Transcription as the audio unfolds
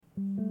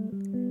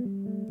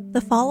The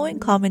following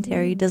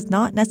commentary does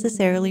not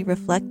necessarily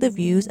reflect the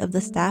views of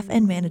the staff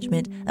and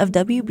management of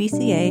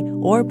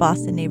WBCA or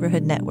Boston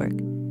Neighborhood Network.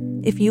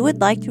 If you would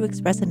like to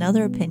express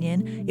another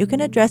opinion, you can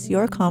address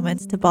your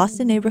comments to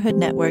Boston Neighborhood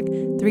Network,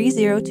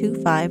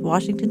 3025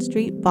 Washington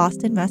Street,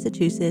 Boston,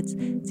 Massachusetts,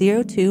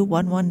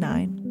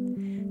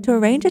 02119. To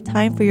arrange a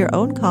time for your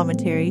own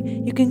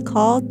commentary, you can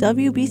call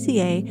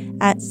WBCA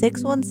at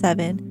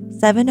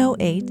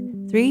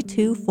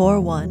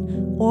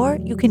 617-708-3241, or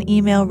you can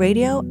email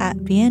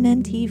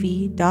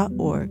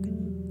radio@bnntv.org.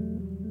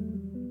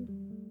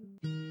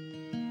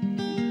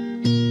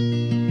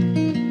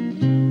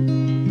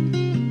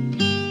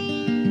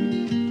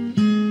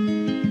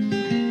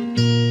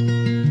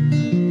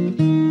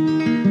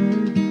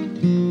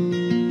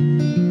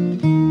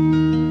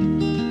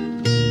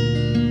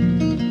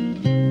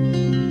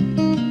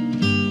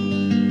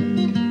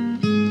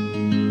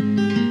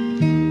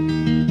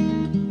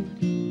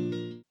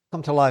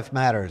 Welcome to Life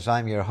Matters.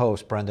 I'm your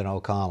host, Brendan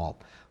O'Connell.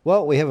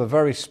 Well, we have a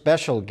very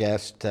special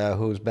guest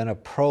who's been a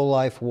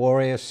pro-life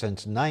warrior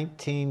since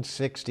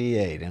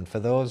 1968. And for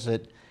those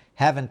that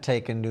haven't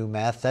taken new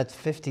math, that's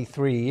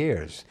 53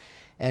 years.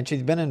 And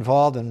she's been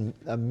involved in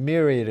a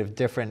myriad of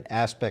different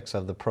aspects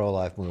of the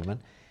pro-life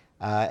movement.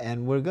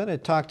 And we're going to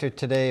talk to her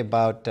today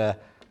about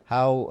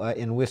how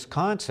in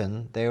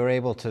Wisconsin they were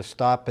able to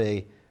stop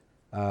a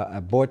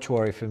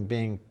abortuary from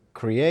being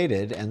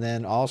created, and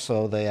then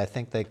also I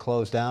think they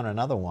closed down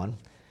another one,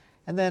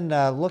 and then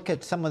look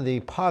at some of the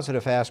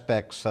positive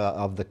aspects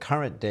of the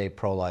current day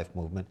pro-life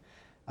movement,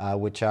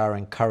 which are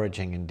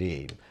encouraging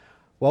indeed.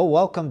 Well,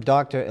 welcome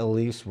Dr.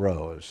 Elise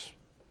Rose.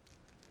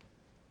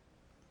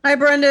 Hi,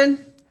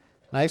 Brendan.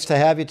 Nice to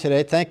have you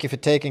today. Thank you for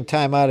taking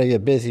time out of your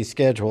busy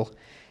schedule.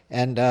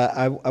 And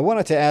I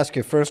wanted to ask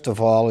you, first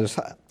of all, is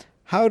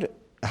how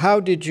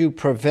did you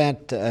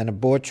prevent an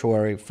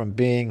abortuary from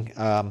being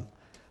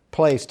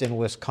placed in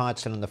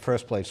Wisconsin in the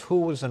first place? Who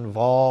was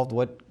involved?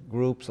 What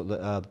groups?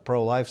 The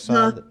pro-life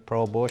side, the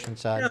pro-abortion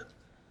side?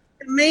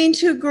 The main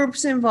two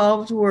groups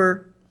involved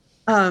were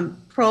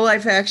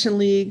Pro-Life Action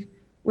League,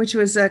 which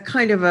was a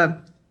kind of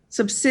a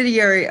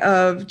subsidiary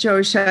of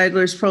Joe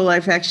Scheidler's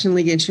Pro-Life Action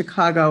League in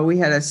Chicago. We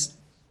had a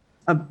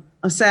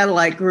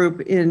satellite group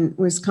in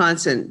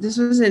Wisconsin. This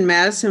was in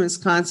Madison,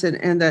 Wisconsin,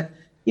 and the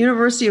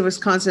University of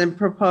Wisconsin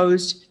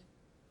proposed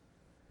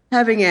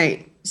having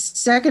a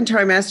second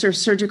trimester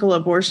surgical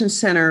abortion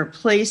center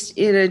placed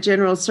in a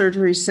general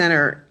surgery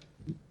center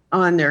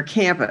on their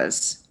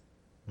campus.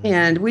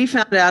 And we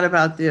found out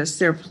about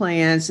their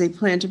plans. They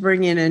planned to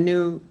bring in a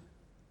new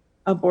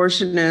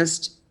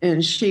abortionist,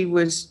 and she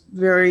was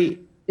very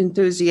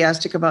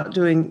enthusiastic about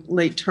doing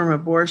late-term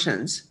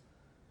abortions.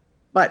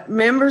 But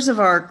members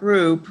of our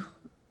group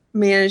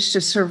managed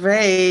to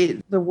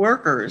survey the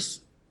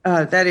workers,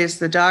 that is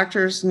the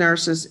doctors,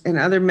 nurses, and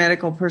other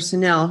medical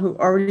personnel who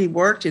already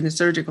worked in the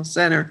surgical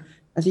center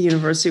at the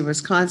University of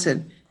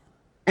Wisconsin.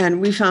 And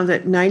we found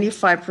that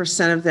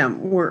 95% of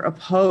them were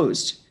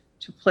opposed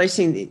to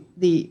placing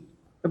the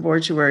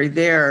abortuary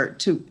there,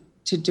 to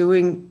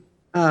doing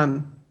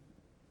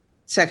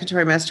second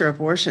trimester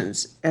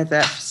abortions at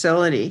that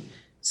facility.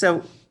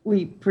 So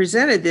we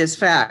presented this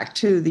fact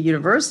to the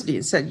university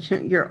and said,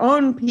 your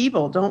own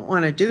people don't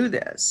want to do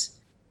this.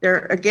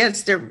 They're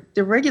against, they're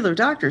regular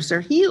doctors,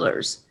 they're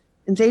healers,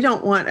 and they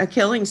don't want a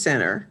killing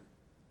center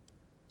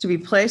to be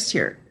placed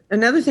here.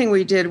 Another thing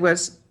we did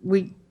was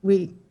we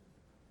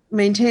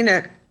maintained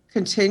a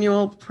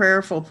continual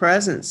prayerful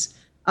presence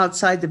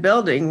outside the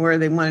building where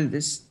they wanted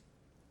to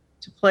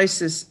place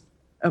this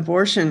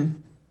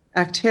abortion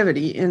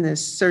activity in this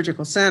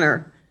surgical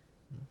center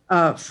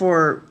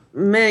for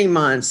many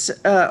months,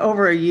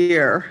 over a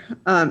year.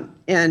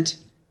 And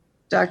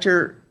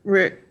Father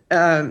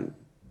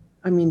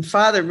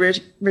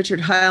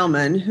Richard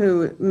Heilman,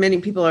 who many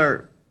people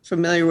are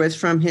familiar with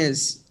from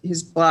his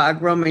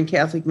blog, Roman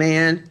Catholic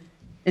Man,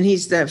 and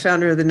he's the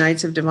founder of the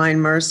Knights of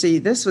Divine Mercy.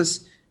 This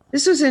was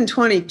in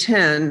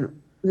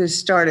 2010, this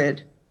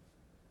started.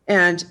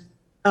 And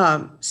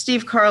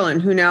Steve Carlin,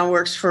 who now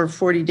works for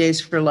 40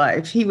 Days for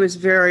Life, he was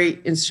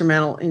very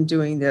instrumental in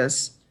doing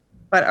this.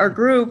 But our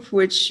group,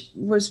 which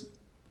was,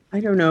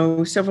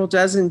 several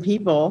dozen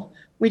people,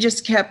 we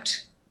just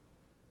kept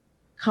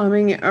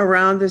coming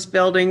around this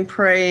building,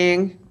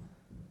 praying.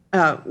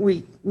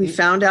 We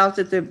found out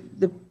that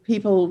the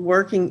people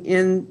working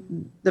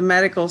in the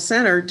medical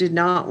center did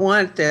not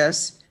want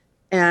this.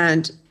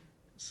 And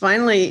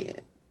finally,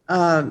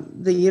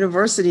 the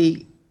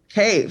university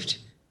caved.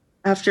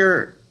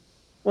 After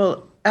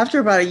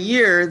about a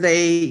year,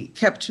 they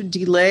kept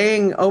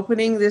delaying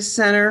opening this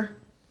center.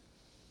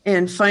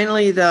 And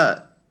finally,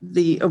 the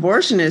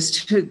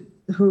abortionist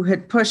who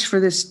had pushed for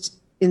this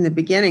in the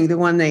beginning, the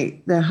one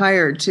they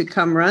hired to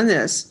come run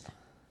this,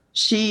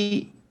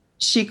 she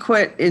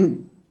quit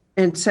and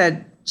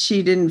said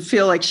she didn't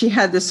feel like she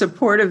had the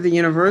support of the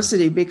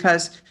university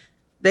because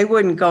they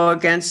wouldn't go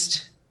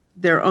against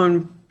their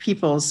own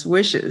people's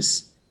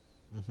wishes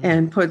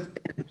and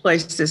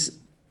place this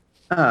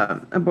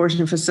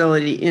abortion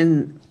facility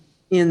in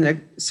the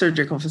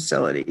surgical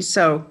facility.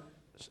 So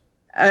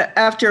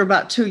after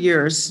about 2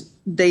 years,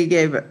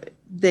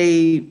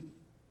 they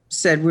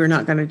said, we're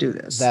not going to do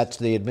this. That's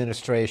the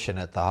administration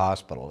at the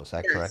hospital. Is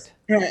that correct?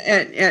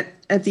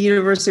 At the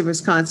University of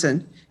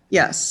Wisconsin.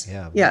 Yes.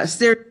 Yeah. Yes.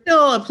 There's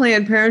still a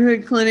Planned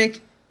Parenthood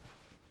clinic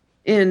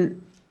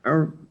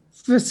or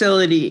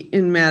facility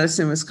in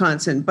Madison,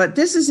 Wisconsin, but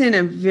this is in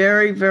a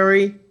very,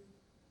 very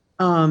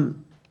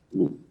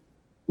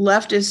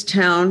leftist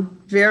town,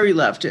 very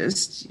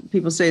leftist.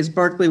 People say it's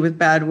Berkeley with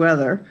bad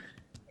weather.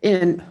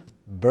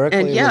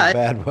 Berkeley with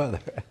bad weather.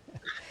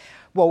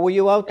 Well, were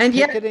you out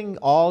picketing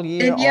all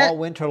year, all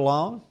winter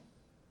long?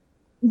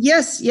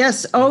 Yes,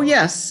 yes. Oh,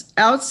 yes.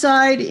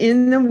 Outside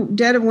in the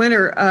dead of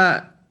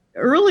winter.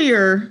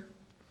 Earlier,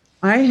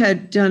 I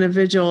had done a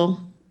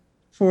vigil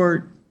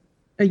for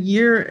a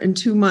year and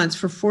 2 months.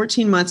 For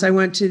 14 months, I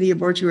went to the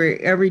abortuary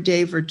every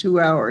day for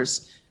 2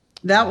 hours.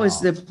 That was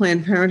the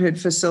Planned Parenthood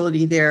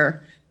facility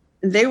there.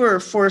 They were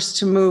forced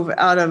to move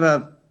out of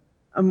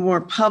a more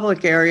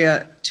public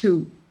area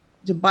to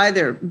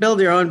build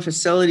their own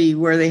facility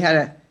where they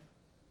had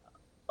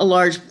a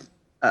large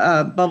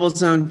bubble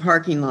zone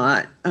parking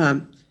lot.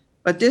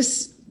 But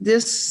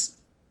this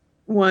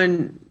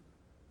one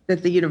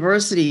that the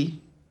university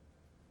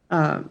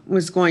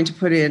was going to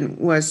put in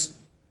was,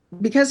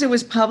 because it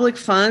was public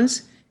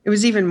funds, it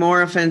was even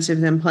more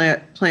offensive than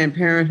Planned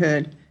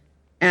Parenthood.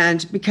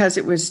 And because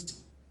it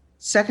was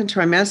second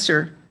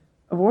trimester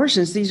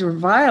abortions, these were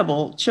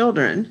viable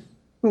children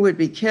who would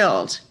be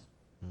killed.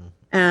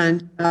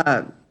 And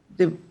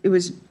it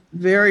was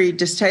very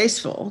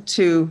distasteful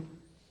to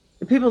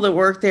the people that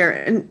work there.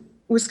 And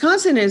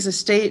Wisconsin is a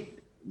state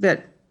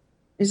that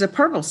is a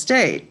purple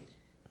state.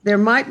 There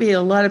might be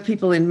a lot of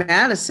people in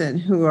Madison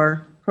who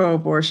are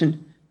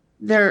pro-abortion.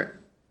 There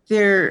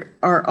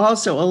are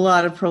also a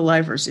lot of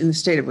pro-lifers in the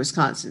state of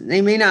Wisconsin.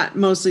 They may not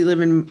mostly live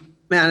in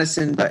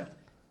Madison, but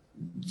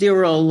there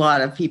were a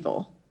lot of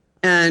people.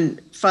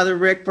 And Father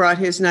Rick brought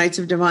his Nights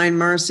of Divine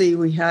Mercy.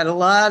 We had a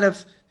lot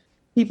of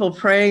people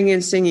praying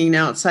and singing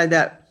outside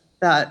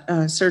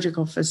that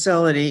surgical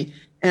facility.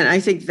 And I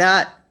think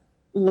that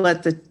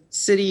let the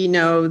city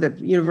know, the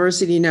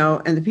university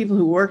know, and the people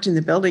who worked in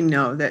the building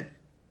know that,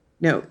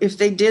 if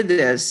they did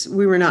this,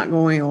 we were not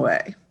going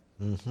away.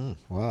 Mm-hmm.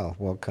 Wow.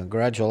 Well,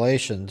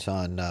 congratulations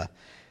on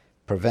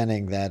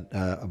preventing that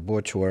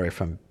abortuary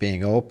from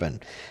being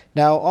open.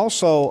 Now,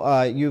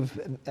 also, you've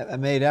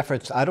made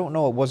efforts, I don't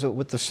know, was it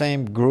with the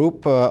same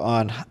group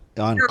on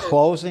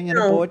closing an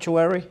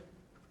abortuary?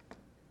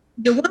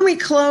 The one we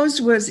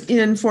closed was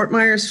in Fort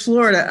Myers,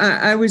 Florida.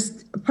 I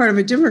was part of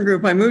a different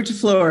group. I moved to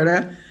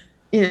Florida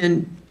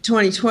in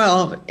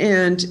 2012,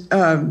 and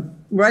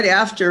right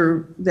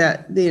after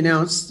that, they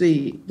announced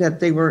that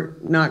they were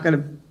not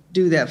going to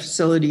do that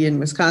facility in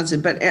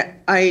Wisconsin. But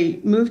I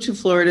moved to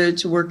Florida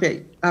to work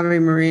at Ave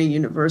Maria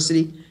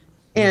University,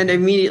 and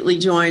immediately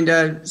joined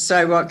a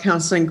sidewalk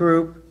counseling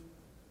group.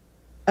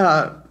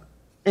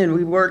 And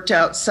we worked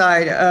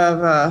outside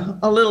of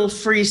a little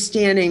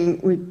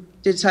freestanding, we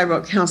did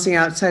sidewalk counseling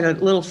outside a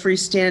little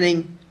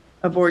freestanding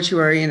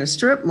abortuary in a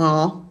strip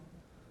mall.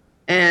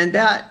 And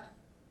that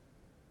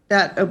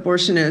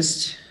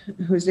abortionist,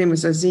 whose name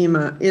was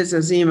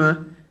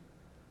Azima,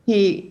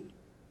 he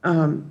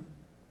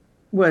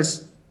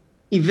was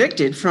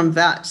evicted from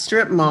that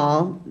strip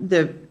mall.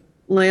 The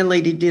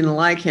landlady didn't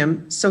like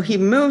him, so he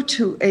moved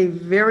to a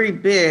very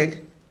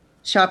big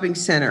shopping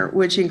center,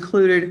 which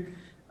included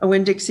a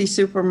Winn-Dixie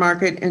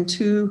supermarket and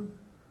 2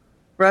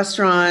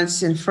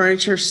 restaurants and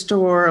furniture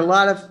store, a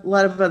lot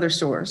of other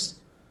stores.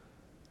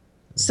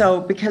 So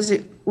because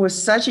it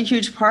was such a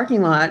huge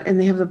parking lot, and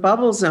they have the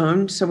bubble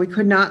zone, so we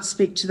could not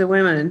speak to the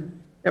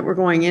women that were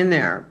going in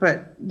there.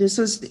 But this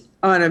was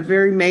on a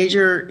very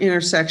major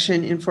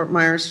intersection in Fort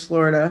Myers,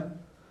 Florida,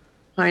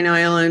 Pine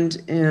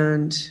Island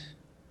and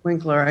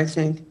Winkler, I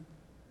think.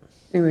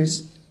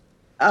 Anyways,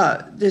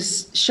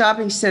 this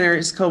shopping center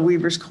is called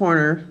Weaver's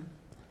Corner,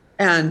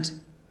 and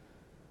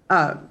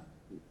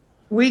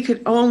we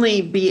could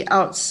only be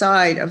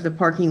outside of the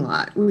parking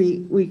lot.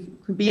 We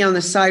could be on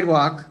the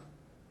sidewalk,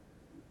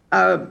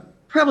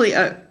 probably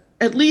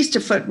at least a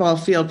football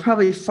field,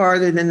 probably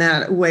farther than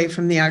that away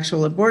from the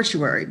actual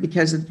abortuary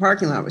because the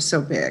parking lot was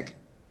so big.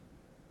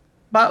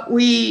 But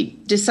we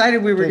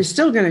decided we were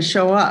still going to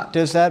show up.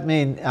 Does that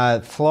mean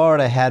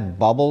Florida had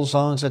bubble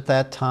zones at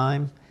that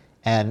time?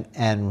 And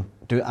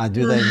do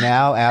they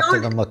now after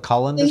the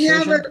McCullen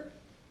decision?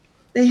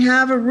 They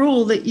have a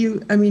rule that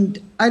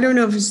I don't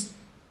know if it's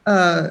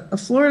a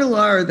Florida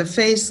law or the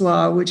FACE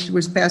law, which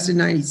was passed in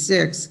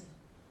 96,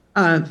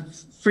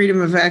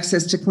 freedom of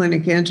access to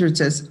clinic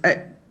entrances.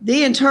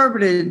 They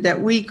interpreted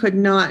that we could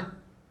not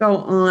go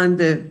on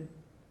the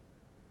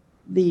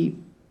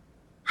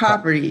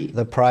property.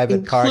 The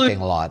private parking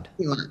lot.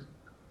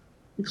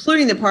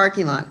 Including the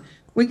parking lot.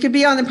 We could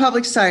be on the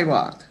public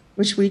sidewalk,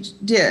 which we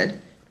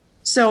did.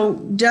 So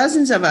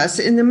dozens of us,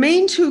 and the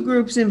main 2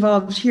 groups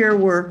involved here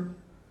were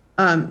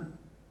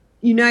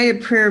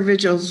United Prayer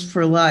Vigils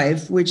for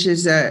Life, which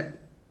is a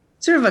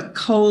sort of a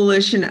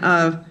coalition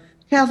of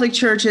Catholic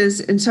churches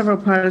and several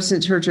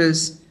Protestant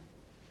churches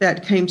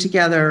that came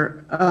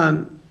together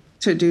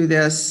to do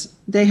this.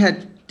 They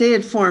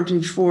had formed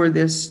before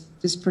this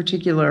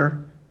particular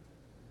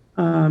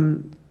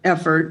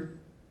effort,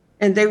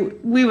 and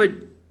we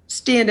would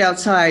stand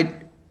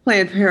outside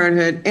Planned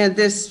Parenthood and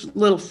this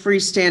little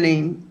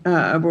freestanding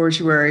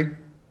abortuary.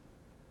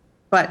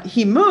 But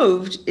he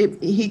moved.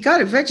 He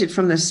got evicted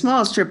from the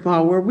small strip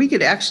mall where we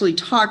could actually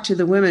talk to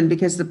the women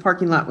because the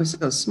parking lot was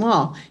so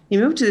small. He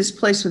moved to this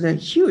place with a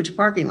huge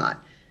parking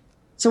lot.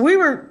 So we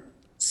were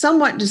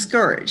somewhat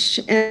discouraged,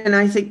 and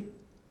I think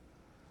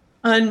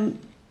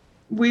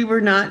we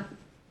were not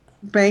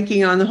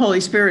banking on the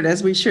Holy Spirit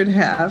as we should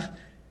have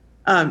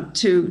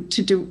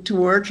to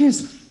work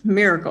His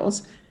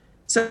miracles.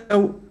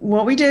 So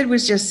what we did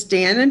was just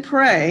stand and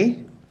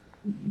pray,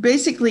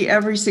 basically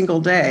every single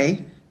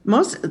day.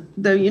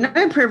 The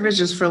United Prayer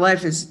Vigils for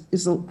Life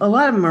is a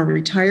lot of them are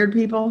retired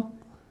people,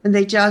 and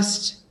they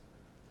just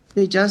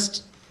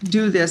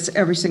do this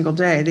every single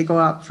day. They go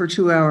out for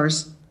 2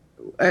 hours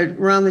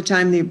around the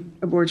time the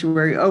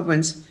abortuary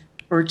opens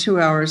for 2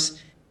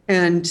 hours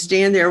and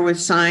stand there with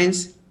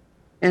signs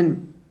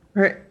and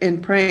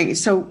praying.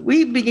 So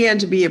we began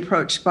to be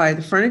approached by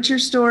the furniture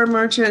store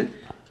merchant,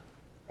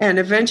 and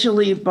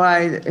eventually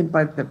by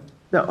the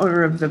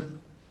owner of the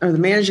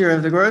manager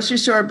of the grocery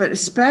store, but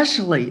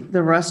especially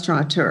the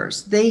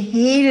restaurateurs. They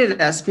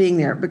hated us being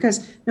there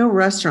because no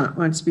restaurant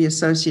wants to be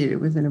associated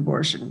with an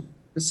abortion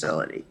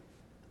facility.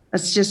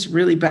 That's just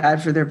really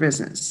bad for their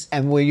business.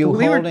 And were you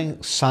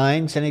holding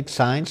signs, any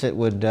signs that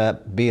would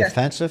be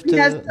offensive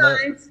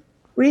to?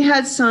 We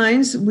had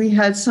signs.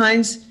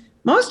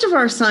 Most of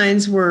our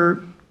signs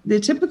were the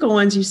typical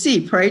ones you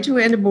see: pray to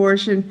end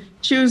abortion,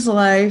 choose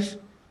life,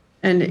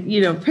 and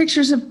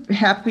pictures of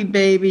happy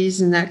babies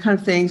and that kind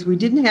of things. We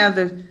didn't have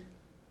the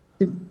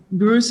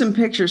gruesome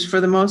pictures for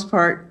the most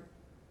part.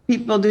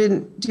 People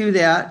didn't do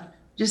that.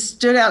 Just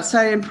stood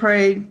outside and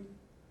prayed,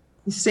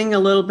 sing a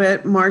little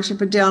bit, march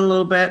up and down a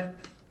little bit.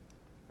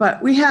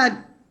 But we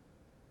had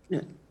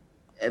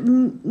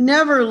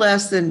never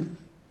less than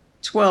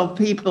 12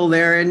 people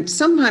there. And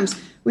sometimes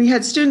we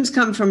had students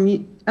come from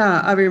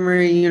Ave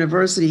Maria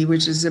University,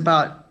 which is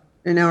about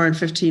an hour and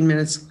 15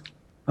 minutes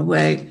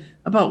away,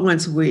 about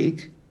once a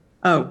week.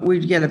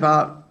 We'd get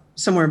about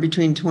somewhere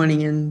between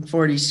 20 and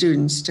 40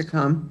 students to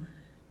come.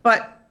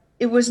 But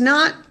it was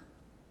not,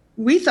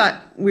 we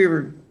thought we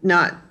were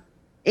not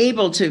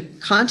able to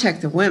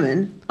contact the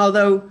women,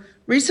 although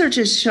research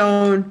has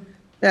shown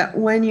that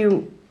when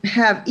you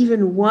have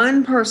even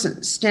one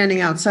person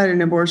standing outside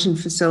an abortion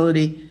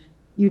facility,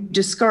 you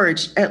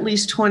discourage at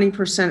least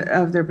 20%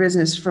 of their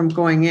business from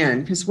going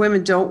in, because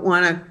women don't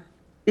want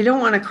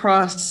to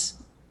cross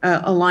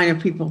a line of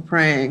people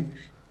praying,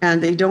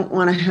 and they don't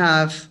want to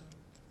have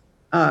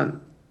a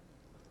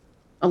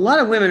lot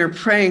of women are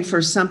praying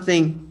for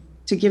something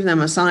to give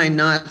them a sign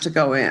not to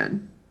go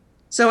in.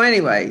 So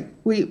anyway,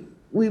 we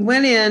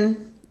went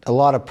in. A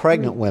lot of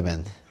pregnant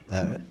women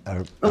are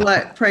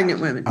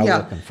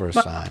looking for a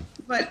sign.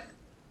 But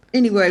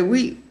anyway,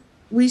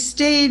 we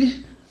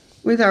stayed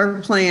with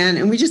our plan,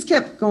 and we just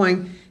kept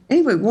going.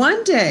 Anyway,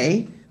 one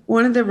day,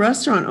 one of the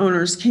restaurant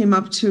owners came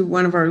up to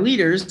one of our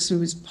leaders, who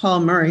was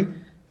Paul Murray,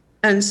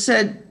 and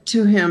said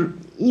to him,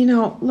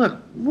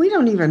 look, we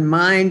don't even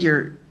mind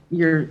your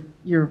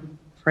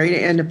pray to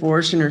end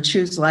abortion or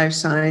choose life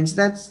signs.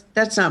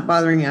 That's not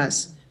bothering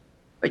us.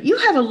 But you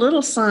have a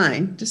little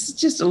sign, this is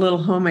just a little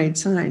homemade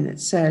sign that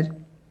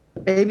said,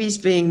 babies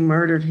being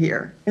murdered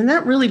here. And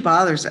that really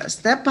bothers us.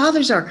 That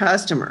bothers our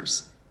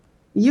customers.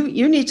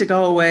 You need to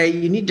go away.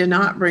 You need to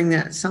not bring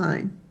that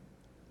sign.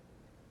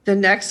 The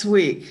next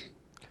week,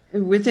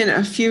 within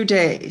a few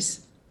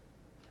days,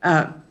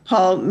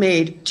 Paul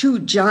made two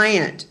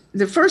giant,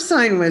 the first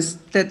sign was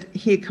that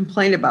he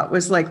complained about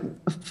was like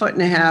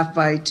 1.5 feet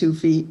by 2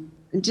 feet,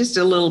 just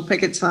a little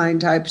picket sign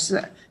type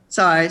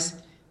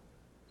size.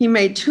 He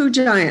made two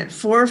giant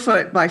 4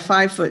 foot by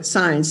 5 foot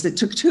signs that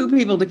took 2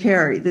 people to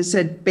carry that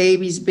said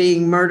babies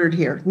being murdered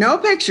here. No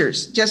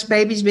pictures, just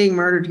babies being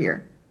murdered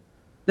here.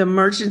 The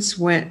merchants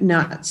went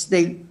nuts.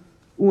 They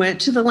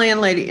went to the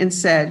landlady and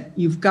said,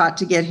 you've got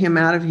to get him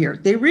out of here.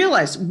 They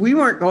realized we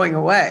weren't going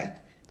away.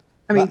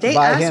 I mean, they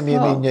by asked him, you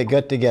Paul, mean you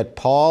got to get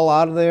Paul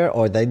out of there,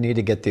 or they need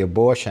to get the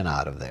abortion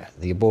out of there,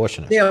 the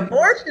abortionist? The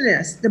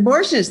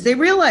abortionists, they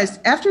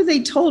realized after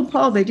they told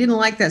Paul they didn't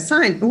like that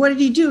sign, what did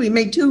he do? He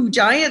made two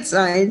giant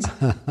signs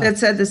that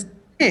said this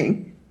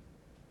thing.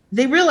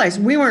 They realized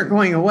we weren't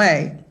going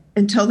away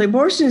until the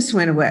abortionists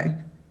went away.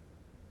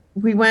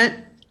 We went,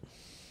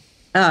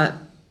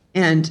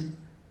 and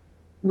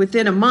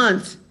within a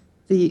month,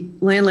 the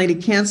landlady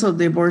canceled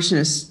the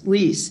abortionist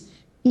lease.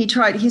 He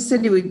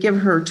said he would give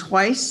her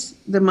twice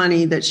the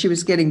money that she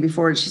was getting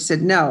before, and she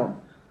said, no,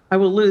 I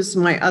will lose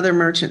my other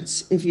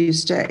merchants if you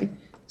stay.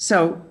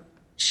 So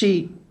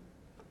this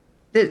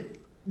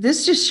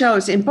just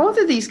shows in both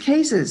of these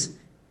cases,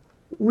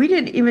 we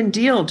didn't even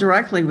deal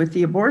directly with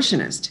the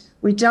abortionist.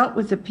 We dealt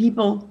with the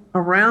people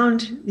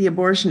around the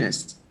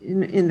abortionist.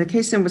 In the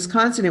case in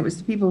Wisconsin, it was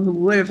the people who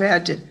would have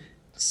had to,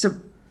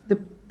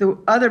 the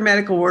other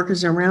medical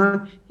workers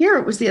around. Here,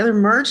 it was the other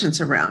merchants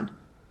around.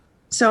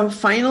 So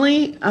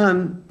finally,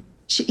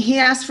 he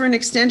asked for an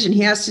extension.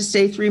 He asked to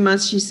stay 3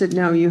 months. She said,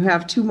 no, you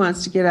have 2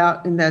 months to get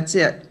out and that's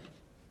it.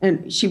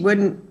 And she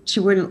wouldn't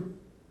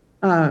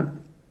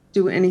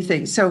do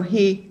anything. So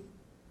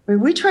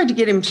we tried to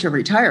get him to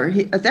retire.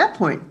 At that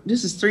point,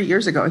 this is 3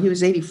 years ago, he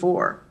was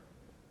 84.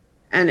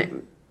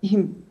 And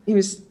he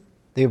was...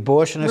 The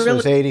abortionist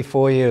was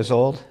 84 years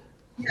old?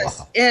 Yes,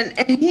 Wow.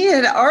 and he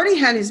had already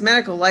had his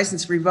medical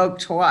license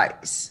revoked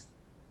twice.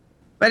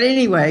 But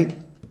anyway,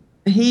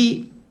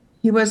 he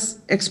was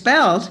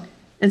expelled.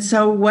 And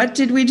so what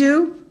did we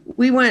do?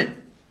 We went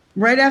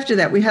right after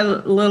that. We had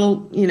a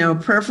little,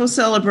 prayerful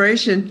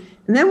celebration.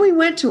 And then we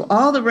went to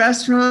all the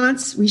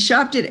restaurants. We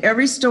shopped at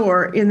every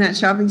store in that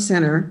shopping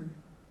center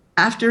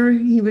after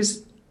he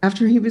was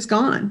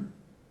gone.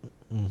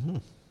 Mm-hmm.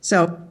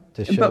 So,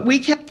 but we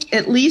kept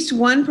at least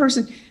one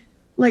person.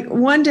 Like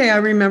one day I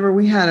remember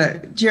we had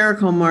a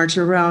Jericho march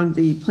around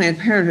the Planned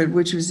Parenthood,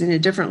 which was in a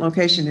different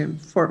location in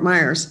Fort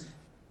Myers.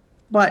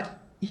 But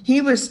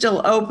he was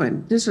still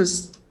open. This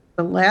was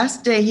the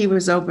last day he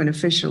was open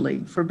officially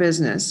for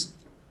business.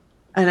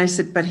 And I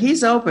said, but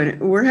he's open.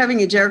 We're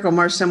having a Jericho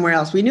march somewhere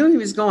else. We knew he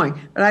was going.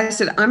 But I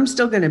said, I'm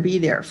still going to be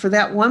there. For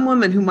that one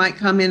woman who might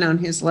come in on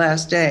his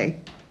last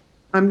day,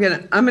 I'm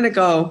gonna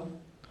go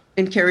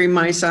and carry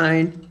my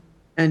sign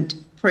and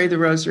pray the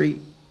rosary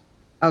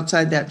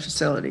outside that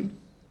facility.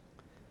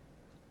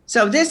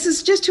 So this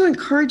is just to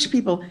encourage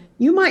people.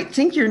 You might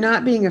think you're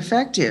not being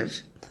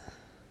effective,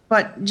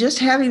 but just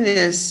having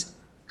this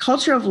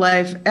culture of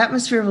life,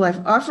 atmosphere of life,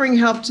 offering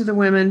help to the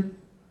women,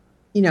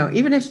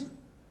 even if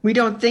we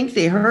don't think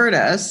they heard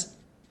us,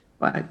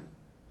 but,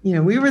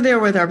 we were there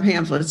with our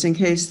pamphlets in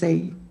case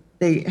they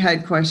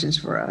had questions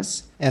for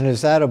us. And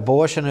is that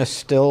abortionist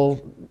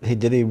still,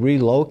 did he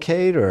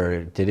relocate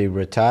or did he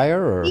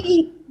retire? Or?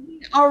 He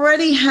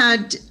already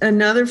had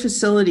another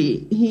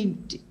facility.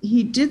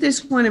 He did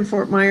this one in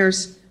Fort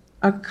Myers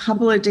a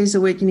couple of days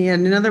a week, and he had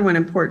another one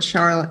in Port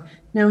Charlotte.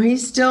 Now,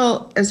 he's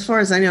still, as far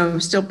as I know,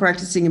 still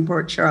practicing in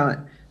Port Charlotte,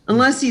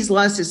 unless he's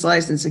lost his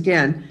license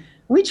again.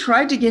 We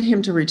tried to get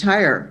him to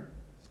retire.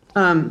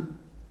 And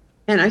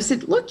I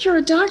said, look, you're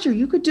a doctor.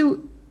 You could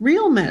do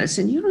real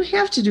medicine. You don't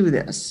have to do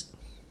this.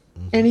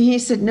 And he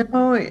said,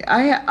 no,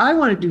 I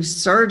want to do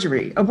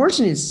surgery.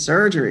 Abortion is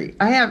surgery.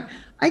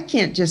 I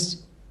can't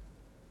just,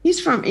 he's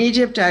from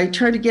Egypt. I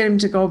tried to get him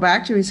to go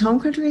back to his home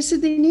country. I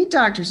said, they need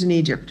doctors in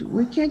Egypt.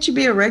 Can't you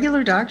be a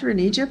regular doctor in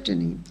Egypt?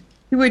 And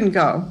he wouldn't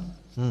go.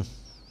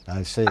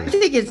 I see. I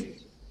think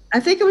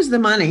it was the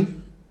money,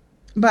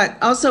 but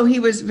also he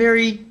was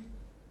very,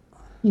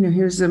 he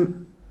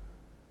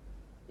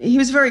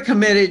was very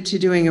committed to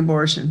doing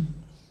abortion.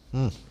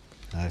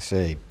 I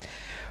see.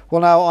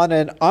 Well, now, on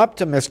an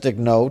optimistic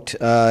note,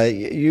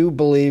 you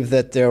believe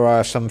that there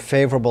are some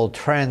favorable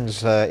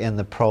trends in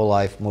the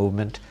pro-life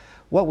movement.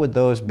 What would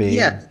those be?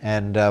 Yes.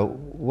 And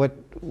what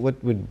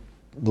would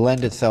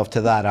lend itself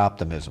to that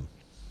optimism?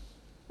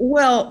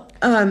 Well,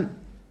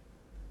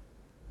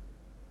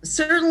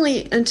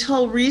 certainly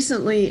until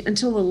recently,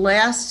 until the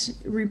last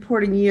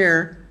reporting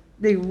year,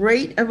 the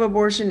rate of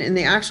abortion and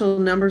the actual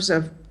numbers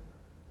of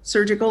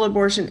surgical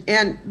abortion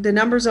and the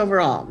numbers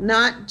overall,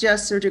 not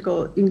just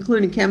surgical,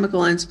 including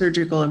chemical and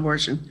surgical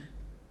abortion,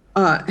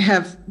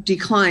 have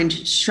declined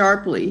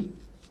sharply.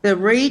 The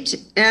rate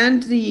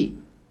and the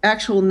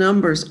actual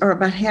numbers are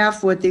about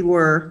half what they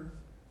were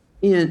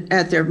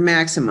at their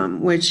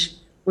maximum, which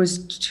was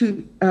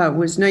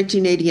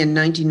 1980 and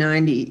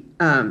 1990.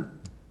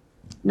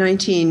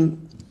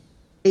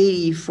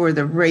 1980 for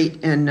the rate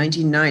and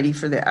 1990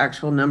 for the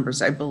actual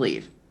numbers, I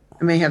believe.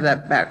 I may have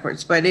that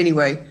backwards, but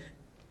anyway,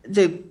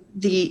 the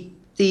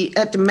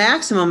at the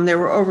maximum there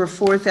were over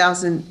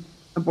 4,000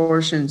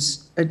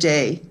 abortions a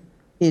day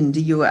in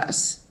the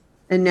U.S.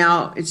 and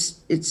now it's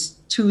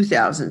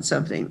 2,000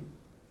 something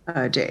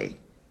a day.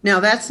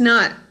 Now that's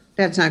not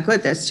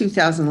good. That's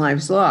 2,000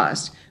 lives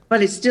lost,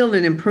 but it's still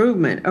an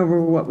improvement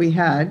over what we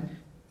had.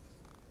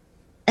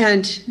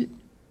 And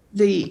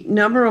the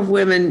number of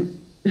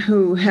women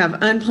who have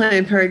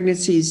unplanned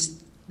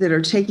pregnancies that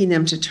are taking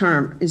them to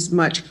term is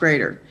much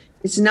greater.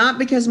 It's not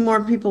because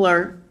more people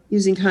are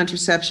using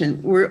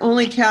contraception. We're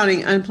only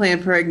counting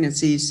unplanned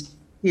pregnancies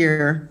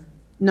here,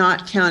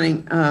 not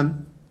counting,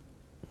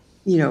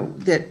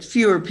 that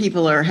fewer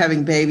people are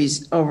having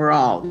babies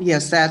overall.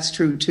 Yes, that's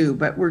true too,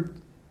 but we're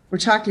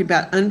talking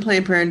about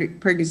unplanned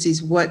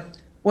pregnancies, what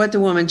the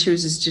woman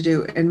chooses to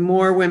do, and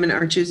more women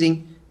are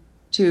choosing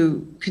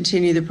to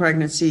continue the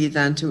pregnancy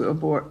than to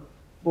abort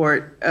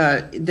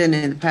than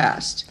in the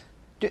past.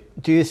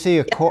 Do you see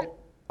a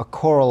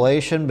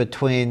correlation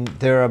between,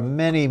 there are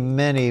many,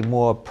 many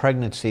more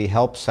pregnancy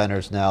help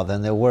centers now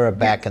than there were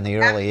back in the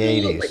early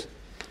Absolutely.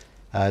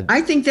 80s?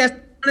 I think that's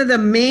one of the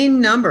main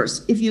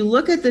numbers. If you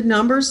look at the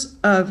numbers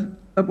of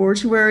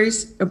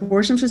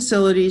abortion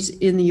facilities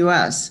in the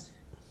U.S.,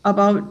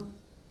 about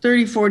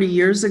 30, 40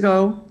 years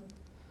ago,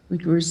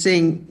 like we were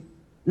saying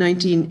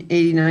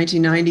 1980,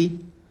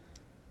 1990,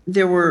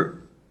 there were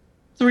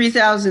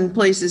 3,000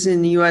 places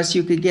in the U.S.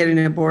 you could get an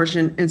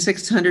abortion and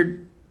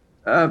 600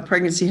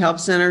 pregnancy help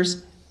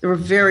centers. There were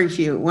very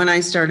few. When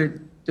I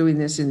started doing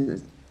this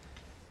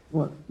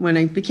when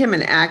I became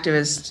an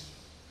activist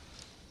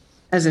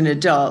as an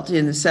adult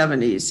in the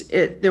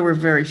 70s, there were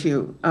very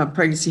few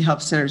pregnancy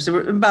help centers. There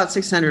were about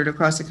 600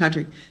 across the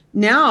country.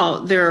 Now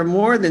there are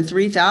more than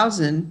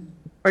 3,000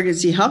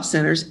 pregnancy help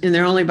centers, and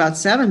there are only about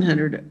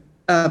 700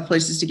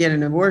 places to get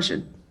an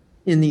abortion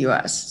in the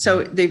U.S. So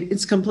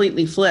it's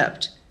completely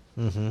flipped.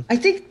 Mm-hmm. I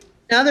think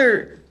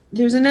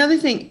there's another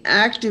thing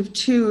active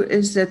too,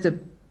 is that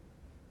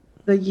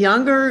the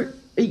younger,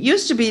 it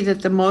used to be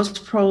that the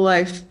most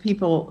pro-life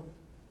people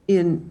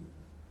in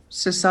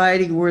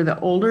society were the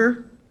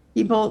older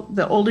people.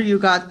 The older you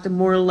got, the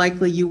more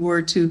likely you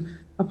were to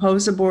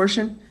oppose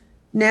abortion.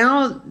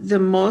 Now the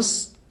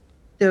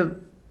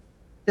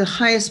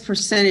highest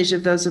percentage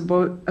of those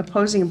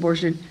opposing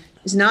abortion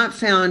is not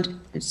found.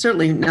 It's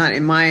certainly not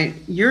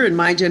you're in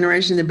my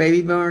generation, the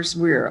baby boomers.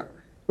 We're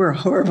a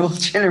horrible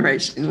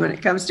generation when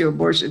it comes to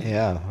abortion.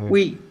 Yeah.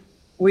 We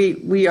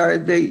are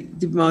the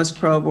most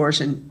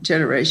pro-abortion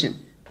generation.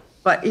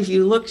 But if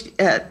you look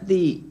at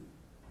the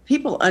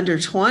people under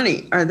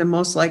 20 are the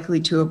most likely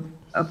to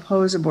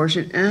oppose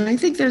abortion. And I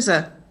think there's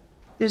a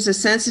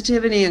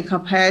sensitivity and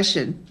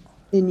compassion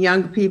in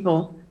young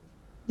people.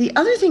 The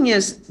other thing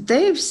is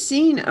they've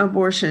seen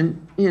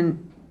abortion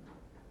and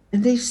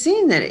they've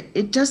seen that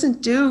it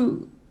doesn't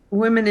do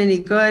women any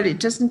good. It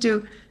doesn't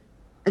do,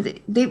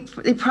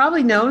 they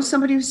probably know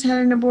somebody who's had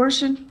an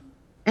abortion,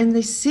 and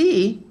they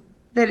see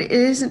that it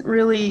isn't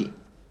really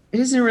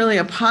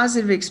a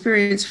positive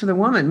experience for the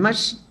woman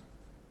much.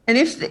 And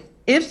if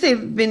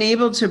they've been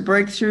able to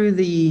break through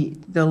the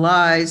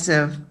lies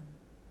of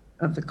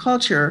the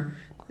culture,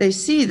 they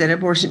see that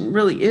abortion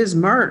really is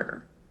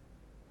murder.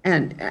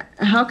 And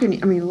how can you,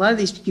 I mean, a lot of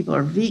these people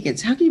are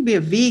vegans. How can you be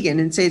a vegan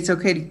and say it's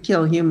okay to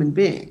kill a human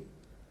being?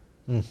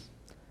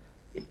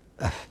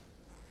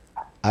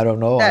 I don't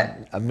know.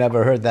 I've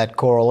never heard that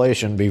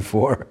correlation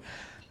before.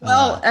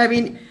 Well, I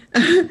mean,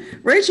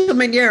 Rachel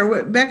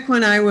McNair, back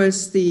when I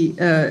was the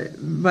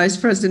vice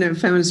president of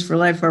Feminists for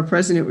Life, our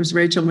president was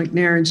Rachel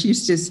McNair, and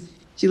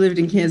she lived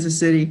in Kansas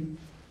City,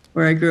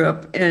 where I grew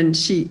up, and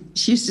she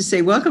used to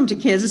say, "Welcome to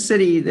Kansas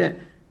City, the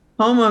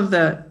home of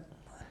the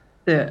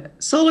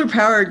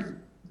solar-powered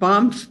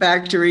bomb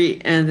factory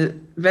and the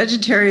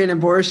vegetarian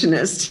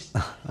abortionist."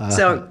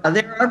 So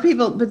there are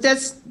people, but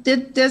that's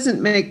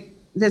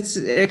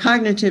a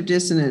cognitive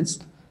dissonance.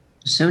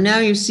 So now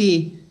you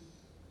see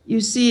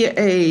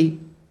an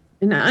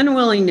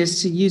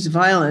unwillingness to use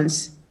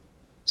violence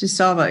to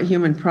solve a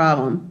human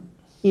problem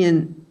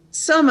in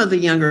some of the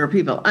younger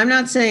people. I'm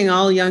not saying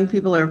all young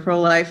people are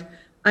pro-life.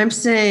 I'm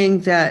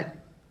saying that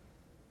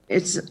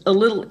it's a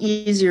little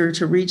easier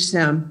to reach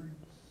them.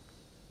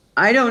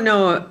 I don't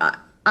know.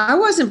 I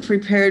wasn't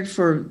prepared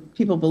for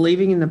people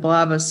believing in the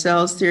blob of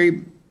cells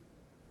theory,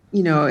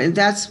 and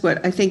that's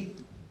what I think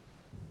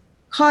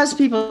caused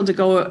people to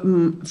go,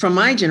 from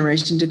my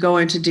generation, to go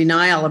into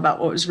denial about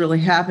what was really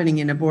happening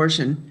in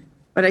abortion.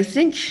 But I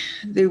think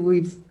that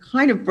we've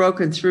kind of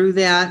broken through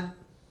that.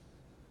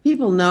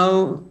 People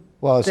know.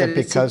 Well, is it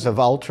because of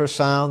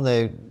ultrasound?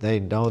 They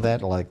know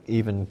that, like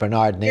even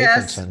Bernard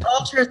Nathanson.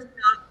 Yes,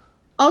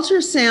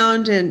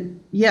 ultrasound, and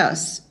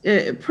yes,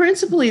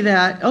 principally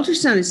that.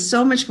 Ultrasound is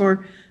so much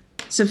more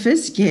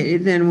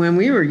sophisticated than when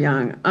we were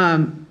young.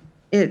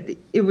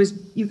 It was,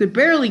 you could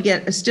barely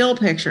get a still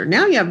picture.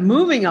 Now you have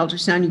moving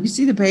ultrasound. You can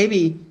see the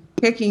baby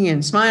kicking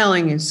and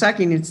smiling and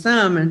sucking its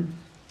thumb and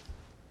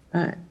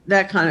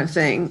that kind of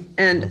thing.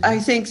 And I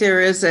think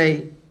there is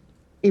a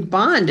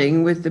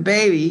bonding with the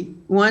baby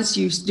once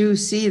you do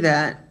see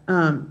that,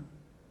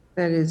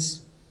 that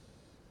is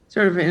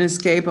sort of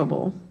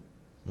inescapable.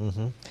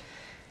 Mm-hmm.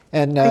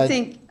 And I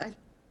think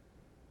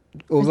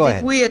go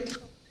ahead. We as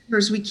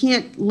members, we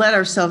can't let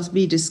ourselves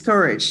be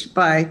discouraged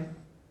by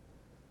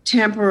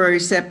temporary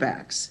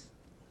setbacks,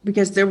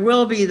 because there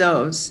will be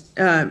those.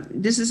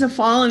 This is a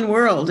fallen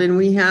world, and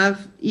we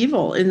have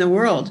evil in the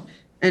world,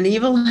 and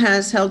evil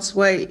has held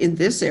sway in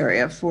this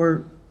area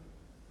for,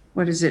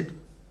 what is it?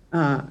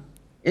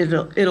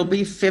 It'll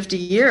be 50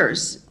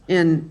 years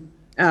in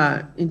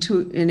a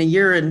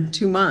year and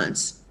 2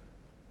 months.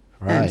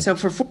 Right. And so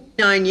for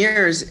 49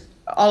 years,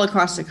 all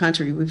across the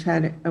country, we've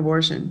had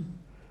abortion,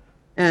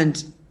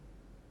 and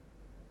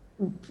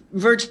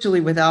virtually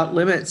without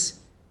limits.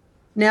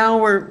 Now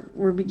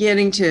we're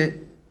beginning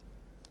to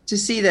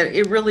see that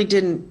it really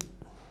didn't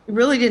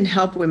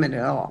help women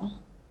at all.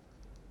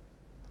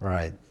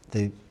 Right.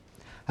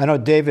 I know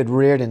David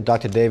Reardon,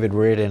 Dr. David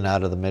Reardon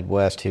out of the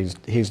Midwest,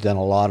 he's done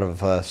a lot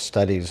of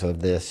studies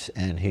of this,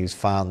 and he's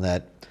found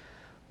that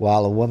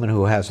while a woman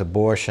who has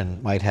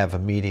abortion might have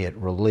immediate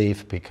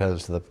relief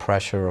because the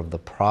pressure of the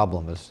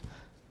problem is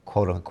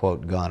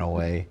quote-unquote gone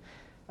away,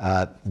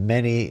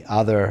 many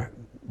other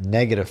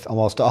negative,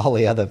 almost all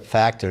the other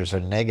factors are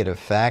negative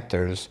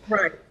factors.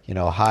 Right.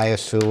 Higher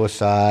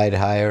suicide,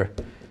 higher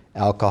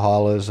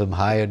alcoholism,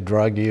 higher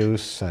drug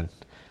use, and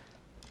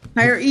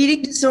higher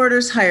eating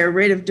disorders, higher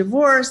rate of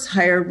divorce,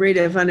 higher rate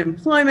of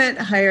unemployment,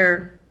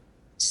 higher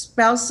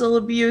spousal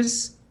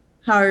abuse,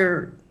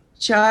 higher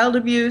child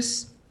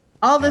abuse.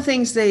 all the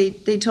things they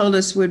told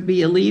us would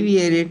be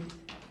alleviated,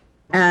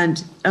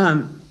 and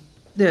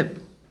the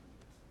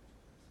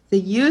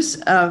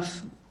use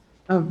of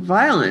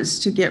violence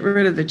to get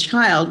rid of the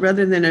child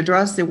rather than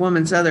address the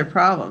woman's other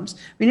problems. I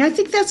mean, I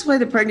think that's why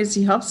the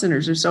pregnancy health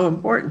centers are so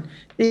important.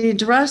 They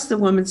address the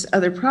woman's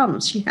other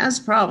problems. She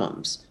has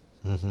problems,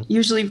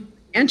 usually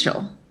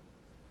financial,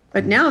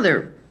 but now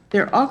there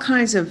are all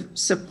kinds of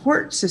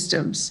support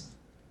systems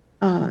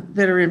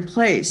that are in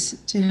place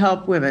to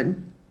help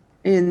women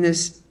in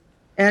this,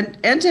 and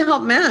to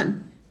help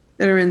men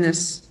that are in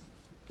this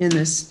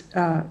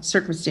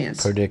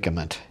circumstance.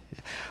 Predicament.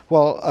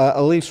 Well,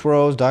 Elise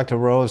Rose, Dr.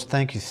 Rose,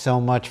 thank you so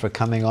much for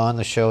coming on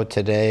the show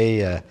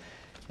today.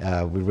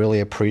 We really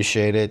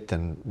appreciate it,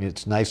 and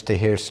it's nice to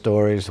hear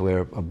stories where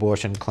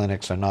abortion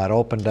clinics are not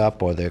opened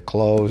up or they're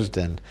closed,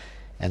 and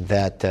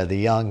that the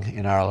young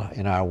in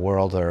our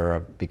world are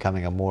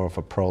becoming more of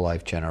a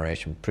pro-life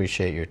generation.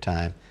 Appreciate your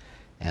time,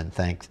 and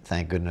thank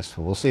goodness.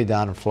 We'll see you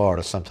down in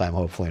Florida sometime,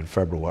 hopefully in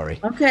February.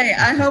 Okay,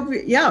 I hope,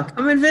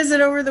 come and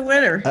visit over the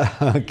winter.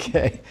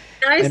 Okay.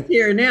 Nice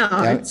here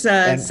now. It's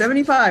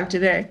 75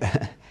 today.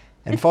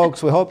 And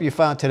folks, we hope you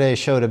found today's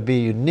show to be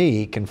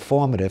unique,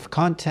 informative,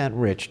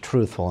 content-rich,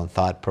 truthful, and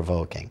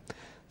thought-provoking.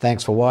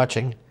 Thanks for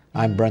watching.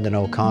 I'm Brendan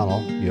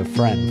O'Connell, your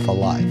friend for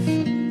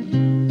life.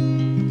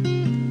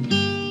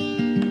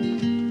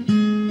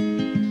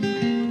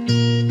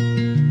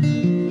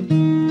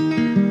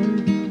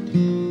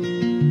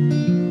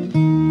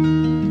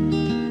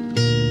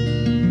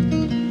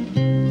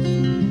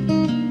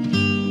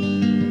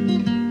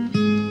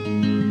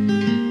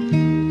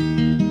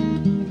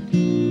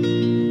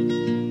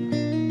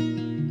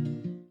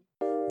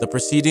 The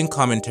preceding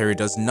commentary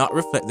does not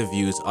reflect the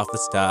views of the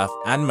staff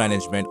and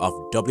management of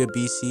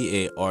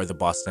WBCA or the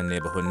Boston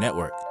Neighborhood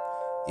Network.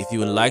 If you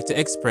would like to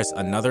express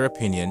another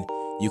opinion,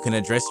 you can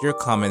address your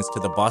comments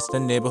to the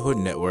Boston Neighborhood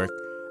Network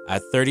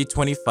at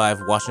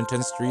 3025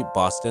 Washington Street,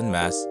 Boston,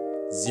 Mass.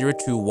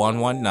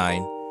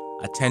 02119.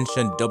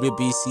 Attention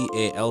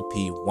WBCA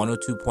LP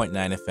 102.9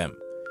 FM.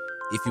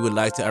 If you would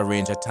like to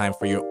arrange a time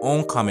for your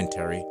own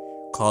commentary,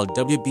 call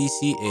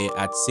WBCA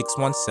at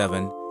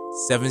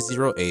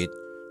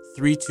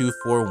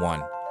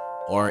 617-708-3241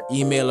 or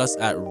email us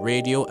at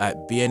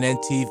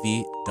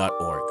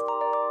radio@bnntv.org.